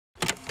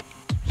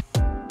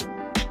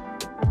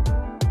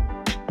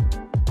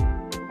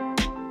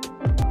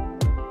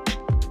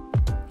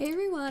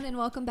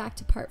welcome back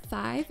to part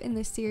 5 in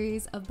this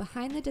series of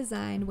Behind the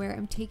Design, where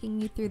I'm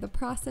taking you through the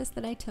process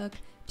that I took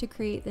to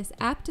create this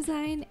app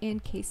design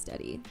and case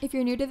study. If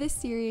you're new to this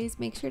series,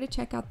 make sure to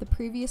check out the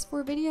previous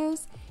 4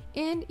 videos,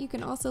 and you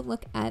can also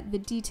look at the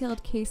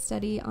detailed case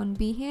study on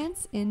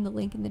Behance in the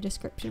link in the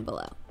description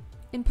below.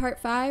 In part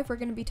 5, we're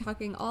going to be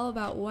talking all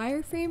about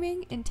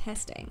wireframing and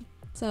testing.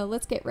 So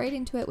let's get right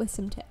into it with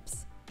some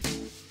tips.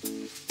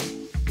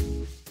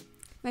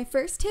 My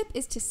first tip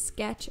is to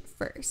sketch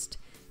first.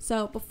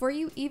 So before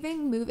you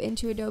even move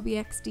into Adobe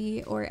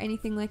XD or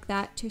anything like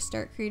that to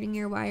start creating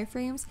your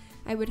wireframes,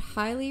 I would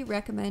highly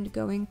recommend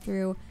going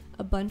through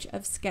a bunch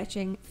of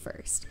sketching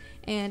first.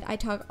 And I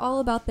talk all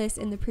about this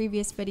in the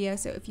previous video,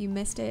 so if you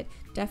missed it,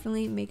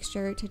 definitely make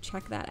sure to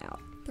check that out.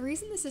 The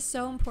reason this is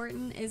so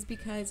important is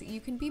because you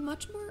can be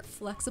much more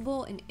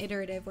flexible and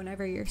iterative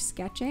whenever you're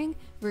sketching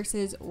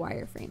versus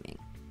wireframing.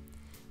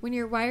 When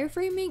you're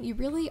wireframing, you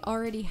really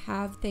already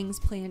have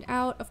things planned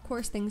out. Of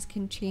course, things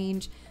can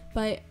change,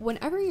 but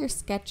whenever you're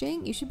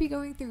sketching, you should be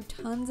going through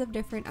tons of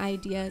different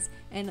ideas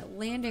and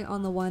landing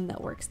on the one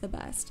that works the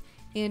best.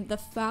 And the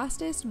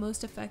fastest,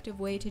 most effective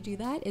way to do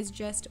that is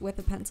just with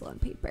a pencil and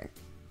paper.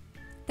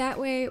 That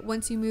way,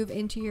 once you move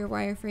into your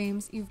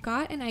wireframes, you've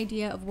got an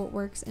idea of what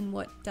works and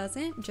what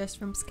doesn't just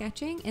from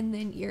sketching, and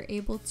then you're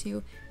able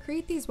to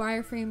create these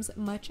wireframes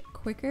much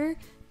quicker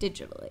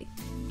digitally.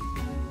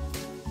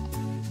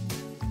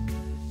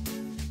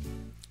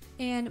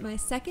 And my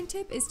second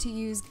tip is to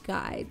use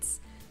guides.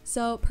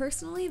 So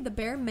personally, the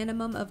bare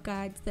minimum of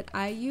guides that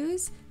I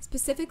use,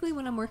 specifically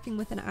when I'm working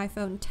with an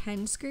iPhone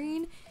X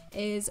screen,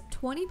 is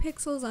 20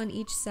 pixels on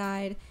each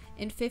side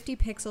and 50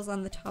 pixels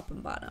on the top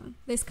and bottom.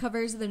 This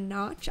covers the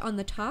notch on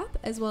the top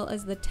as well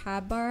as the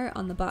tab bar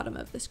on the bottom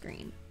of the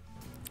screen.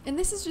 And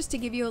this is just to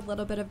give you a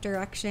little bit of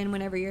direction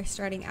whenever you're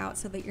starting out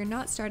so that you're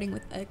not starting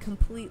with a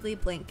completely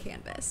blank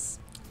canvas.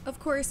 Of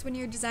course, when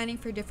you're designing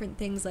for different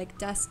things like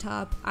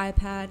desktop,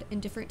 iPad,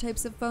 and different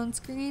types of phone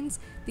screens,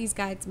 these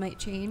guides might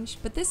change,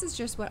 but this is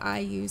just what I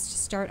use to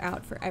start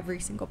out for every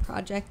single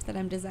project that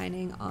I'm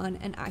designing on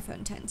an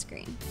iPhone X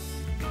screen.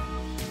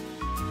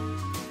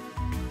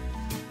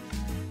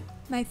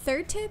 My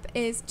third tip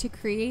is to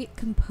create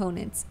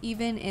components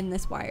even in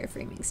this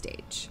wireframing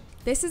stage.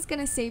 This is going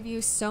to save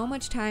you so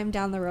much time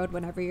down the road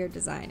whenever you're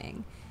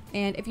designing.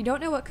 And if you don't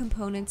know what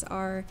components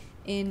are,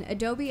 in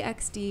Adobe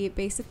XD,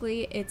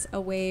 basically it's a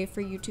way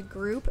for you to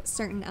group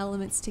certain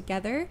elements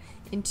together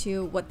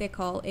into what they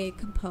call a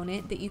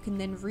component that you can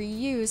then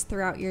reuse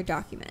throughout your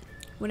document.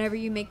 Whenever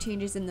you make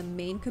changes in the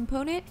main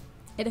component,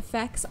 it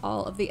affects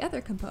all of the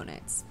other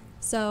components.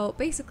 So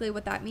basically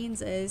what that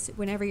means is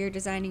whenever you're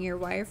designing your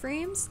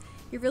wireframes,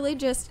 you're really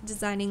just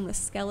designing the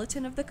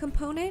skeleton of the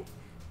component.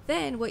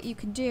 Then what you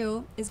can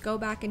do is go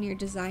back in your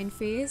design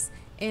phase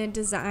and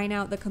design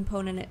out the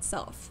component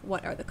itself.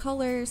 What are the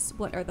colors?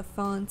 What are the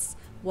fonts?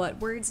 What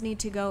words need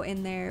to go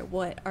in there?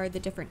 What are the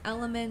different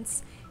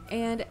elements?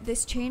 And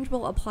this change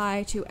will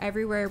apply to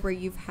everywhere where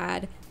you've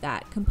had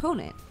that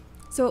component.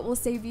 So it will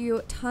save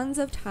you tons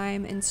of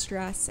time and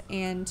stress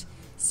and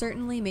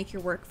certainly make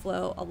your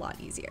workflow a lot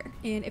easier.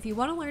 And if you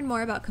want to learn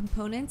more about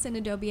components in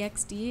Adobe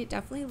XD,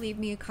 definitely leave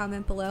me a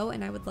comment below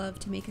and I would love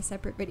to make a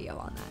separate video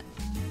on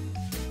that.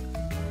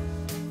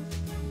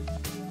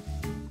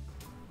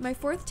 My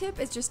fourth tip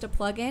is just a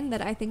plugin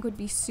that I think would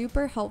be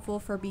super helpful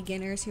for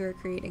beginners who are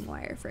creating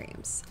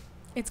wireframes.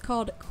 It's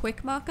called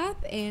Quick Mockup,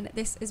 and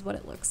this is what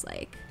it looks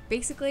like.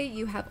 Basically,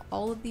 you have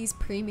all of these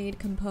pre-made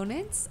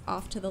components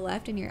off to the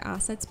left in your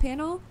assets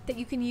panel that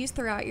you can use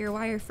throughout your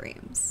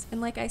wireframes. And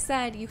like I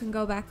said, you can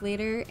go back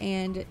later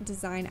and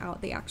design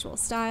out the actual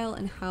style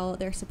and how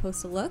they're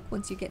supposed to look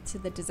once you get to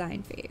the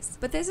design phase.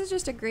 But this is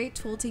just a great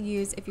tool to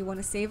use if you want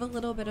to save a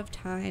little bit of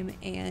time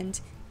and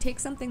take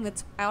something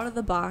that's out of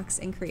the box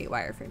and create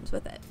wireframes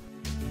with it.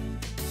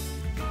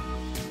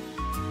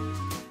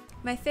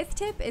 My fifth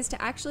tip is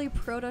to actually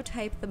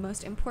prototype the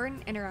most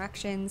important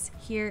interactions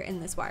here in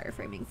this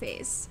wireframing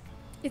phase.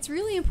 It's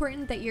really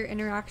important that your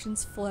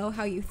interactions flow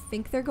how you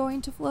think they're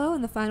going to flow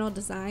in the final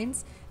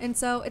designs, and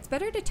so it's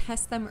better to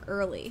test them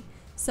early.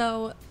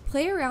 So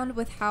play around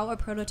with how a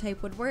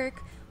prototype would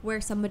work,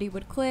 where somebody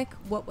would click,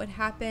 what would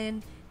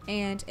happen,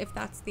 and if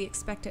that's the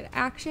expected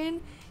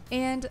action,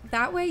 and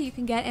that way you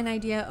can get an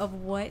idea of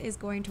what is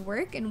going to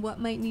work and what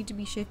might need to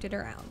be shifted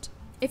around.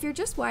 If you're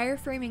just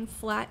wireframing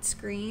flat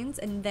screens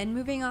and then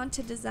moving on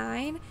to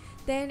design,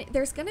 then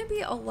there's going to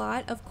be a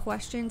lot of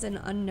questions and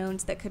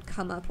unknowns that could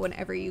come up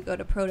whenever you go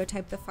to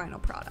prototype the final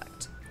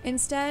product.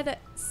 Instead,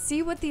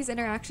 see what these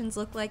interactions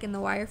look like in the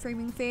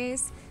wireframing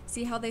phase,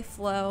 see how they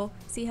flow,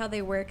 see how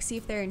they work, see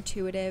if they're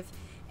intuitive,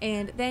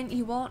 and then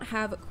you won't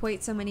have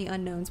quite so many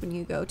unknowns when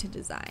you go to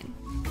design.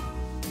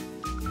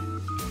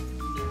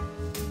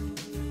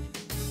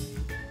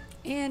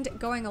 And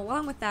going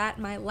along with that,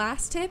 my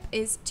last tip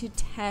is to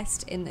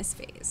test in this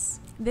phase.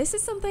 This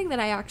is something that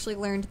I actually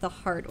learned the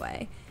hard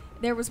way.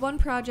 There was one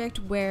project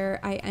where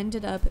I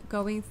ended up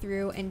going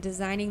through and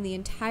designing the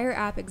entire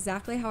app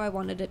exactly how I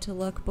wanted it to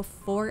look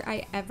before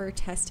I ever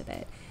tested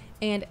it.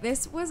 And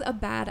this was a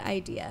bad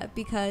idea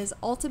because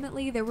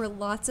ultimately there were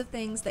lots of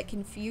things that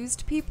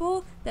confused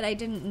people that I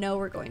didn't know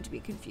were going to be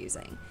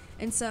confusing.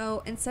 And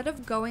so instead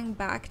of going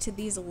back to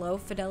these low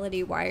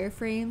fidelity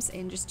wireframes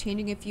and just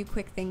changing a few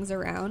quick things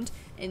around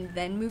and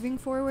then moving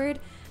forward,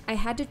 I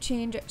had to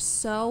change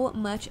so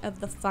much of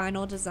the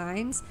final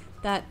designs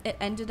that it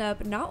ended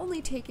up not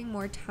only taking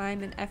more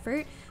time and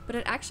effort, but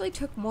it actually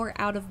took more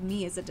out of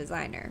me as a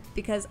designer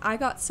because I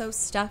got so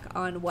stuck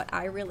on what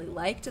I really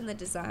liked in the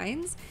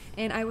designs,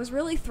 and I was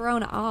really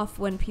thrown off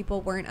when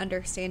people weren't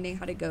understanding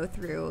how to go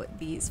through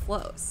these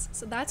flows.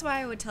 So that's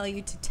why I would tell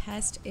you to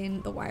test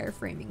in the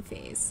wireframing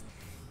phase.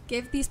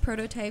 Give these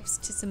prototypes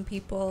to some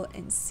people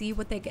and see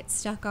what they get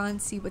stuck on,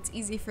 see what's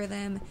easy for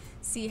them,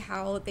 see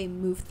how they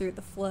move through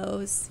the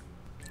flows.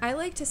 I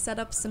like to set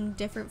up some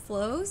different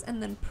flows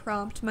and then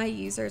prompt my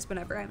users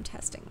whenever I'm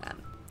testing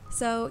them.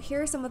 So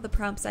here are some of the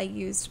prompts I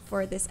used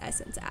for this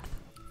Essence app.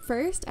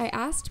 First, I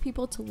asked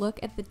people to look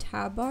at the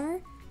tab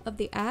bar of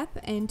the app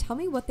and tell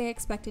me what they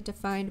expected to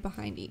find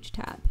behind each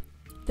tab.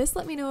 This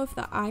let me know if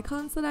the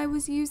icons that I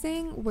was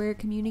using were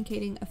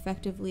communicating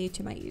effectively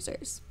to my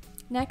users.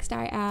 Next,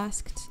 I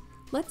asked,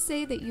 let's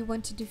say that you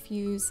want to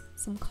diffuse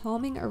some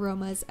calming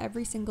aromas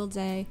every single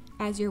day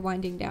as you're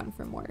winding down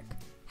from work.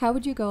 How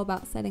would you go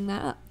about setting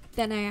that up?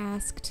 Then I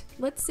asked,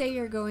 let's say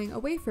you're going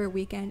away for a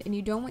weekend and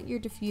you don't want your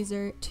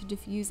diffuser to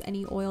diffuse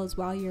any oils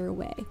while you're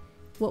away.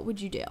 What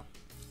would you do?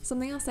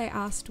 Something else I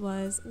asked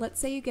was, let's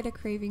say you get a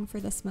craving for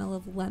the smell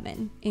of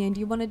lemon and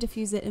you want to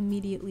diffuse it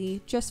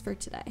immediately just for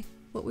today.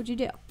 What would you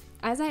do?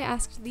 As I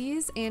asked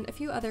these and a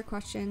few other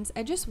questions,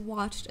 I just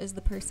watched as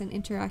the person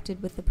interacted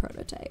with the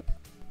prototype.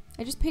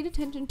 I just paid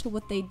attention to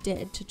what they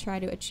did to try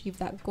to achieve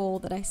that goal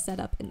that I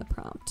set up in the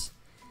prompt.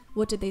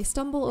 What did they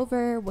stumble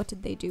over? What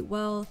did they do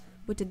well?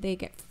 What did they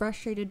get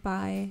frustrated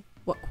by?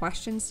 What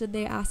questions did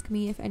they ask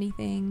me, if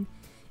anything?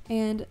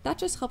 And that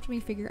just helped me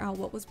figure out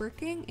what was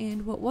working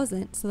and what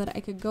wasn't so that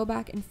I could go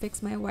back and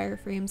fix my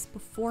wireframes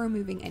before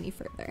moving any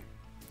further.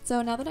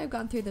 So now that I've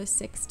gone through those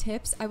 6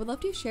 tips, I would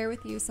love to share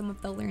with you some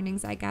of the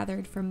learnings I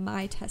gathered from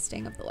my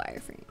testing of the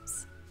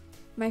wireframes.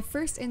 My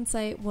first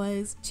insight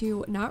was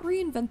to not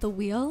reinvent the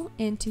wheel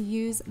and to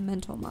use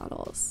mental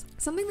models.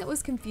 Something that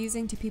was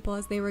confusing to people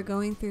as they were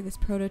going through this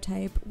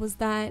prototype was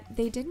that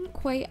they didn't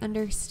quite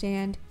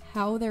understand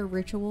how their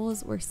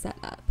rituals were set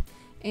up.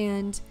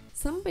 And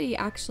somebody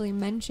actually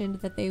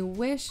mentioned that they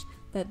wish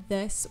that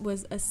this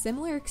was a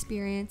similar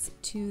experience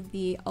to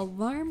the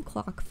alarm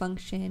clock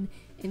function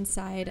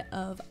inside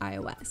of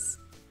iOS.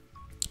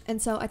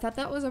 And so I thought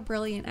that was a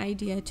brilliant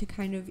idea to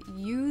kind of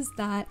use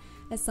that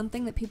as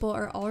something that people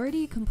are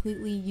already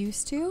completely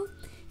used to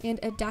and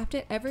adapt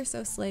it ever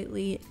so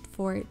slightly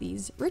for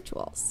these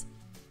rituals.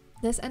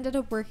 This ended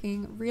up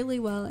working really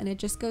well, and it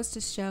just goes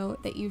to show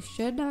that you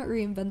should not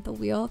reinvent the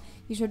wheel.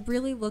 You should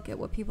really look at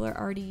what people are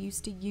already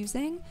used to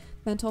using,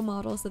 mental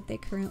models that they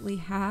currently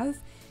have,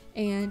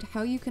 and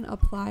how you can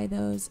apply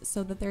those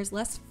so that there's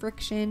less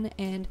friction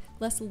and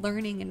less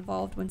learning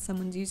involved when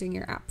someone's using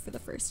your app for the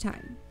first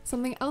time.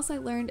 Something else I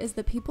learned is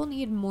that people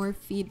need more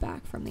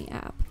feedback from the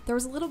app. There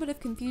was a little bit of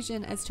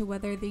confusion as to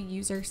whether the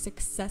user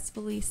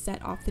successfully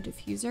set off the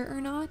diffuser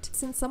or not.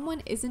 Since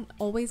someone isn't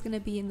always going to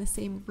be in the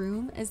same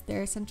room as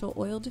their essential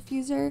oil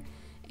diffuser,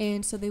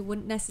 and so they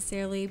wouldn't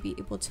necessarily be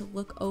able to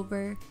look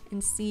over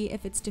and see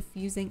if it's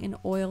diffusing an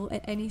oil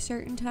at any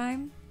certain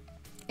time,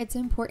 it's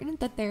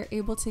important that they're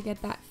able to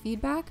get that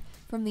feedback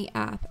from the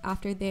app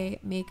after they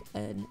make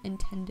an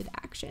intended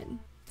action.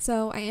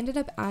 So I ended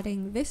up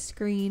adding this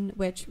screen,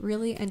 which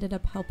really ended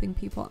up helping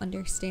people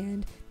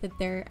understand that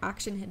their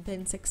action had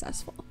been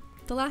successful.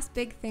 The last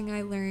big thing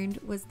I learned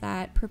was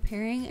that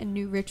preparing a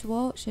new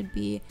ritual should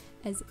be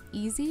as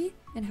easy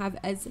and have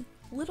as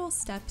little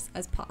steps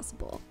as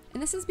possible.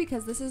 And this is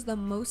because this is the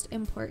most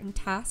important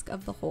task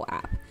of the whole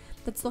app.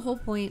 That's the whole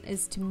point,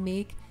 is to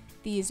make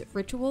these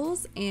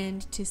rituals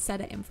and to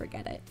set it and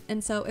forget it.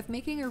 And so if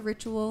making a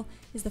ritual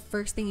is the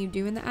first thing you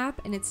do in the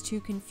app and it's too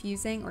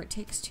confusing, or it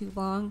takes too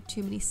long,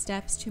 too many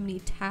steps, too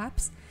many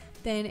taps,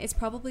 then it's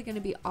probably going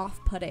to be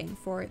off-putting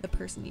for the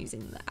person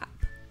using the app.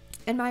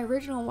 In my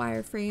original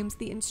wireframes,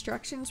 the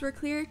instructions were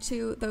clear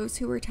to those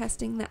who were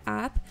testing the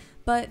app,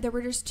 but there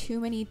were just too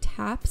many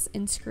taps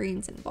and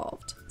screens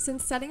involved.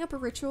 Since setting up a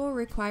ritual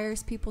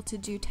requires people to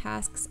do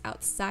tasks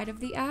outside of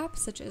the app,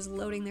 such as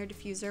loading their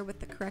diffuser with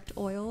the correct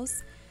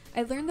oils,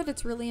 I learned that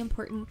it's really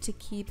important to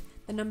keep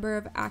the number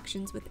of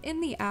actions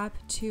within the app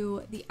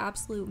to the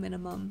absolute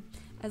minimum,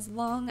 as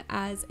long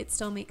as it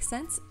still makes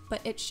sense,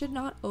 but it should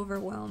not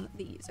overwhelm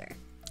the user.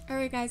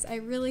 Alright guys, I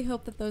really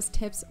hope that those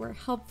tips were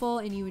helpful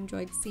and you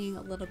enjoyed seeing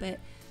a little bit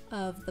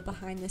of the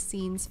behind the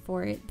scenes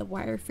for the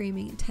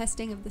wireframing and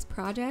testing of this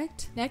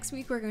project. Next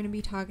week we're going to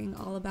be talking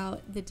all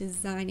about the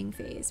designing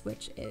phase,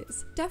 which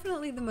is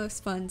definitely the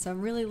most fun, so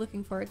I'm really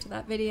looking forward to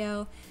that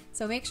video.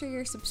 So make sure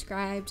you're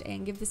subscribed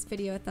and give this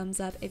video a thumbs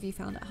up if you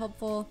found it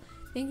helpful.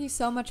 Thank you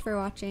so much for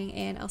watching,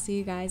 and I'll see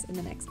you guys in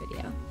the next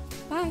video.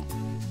 Bye!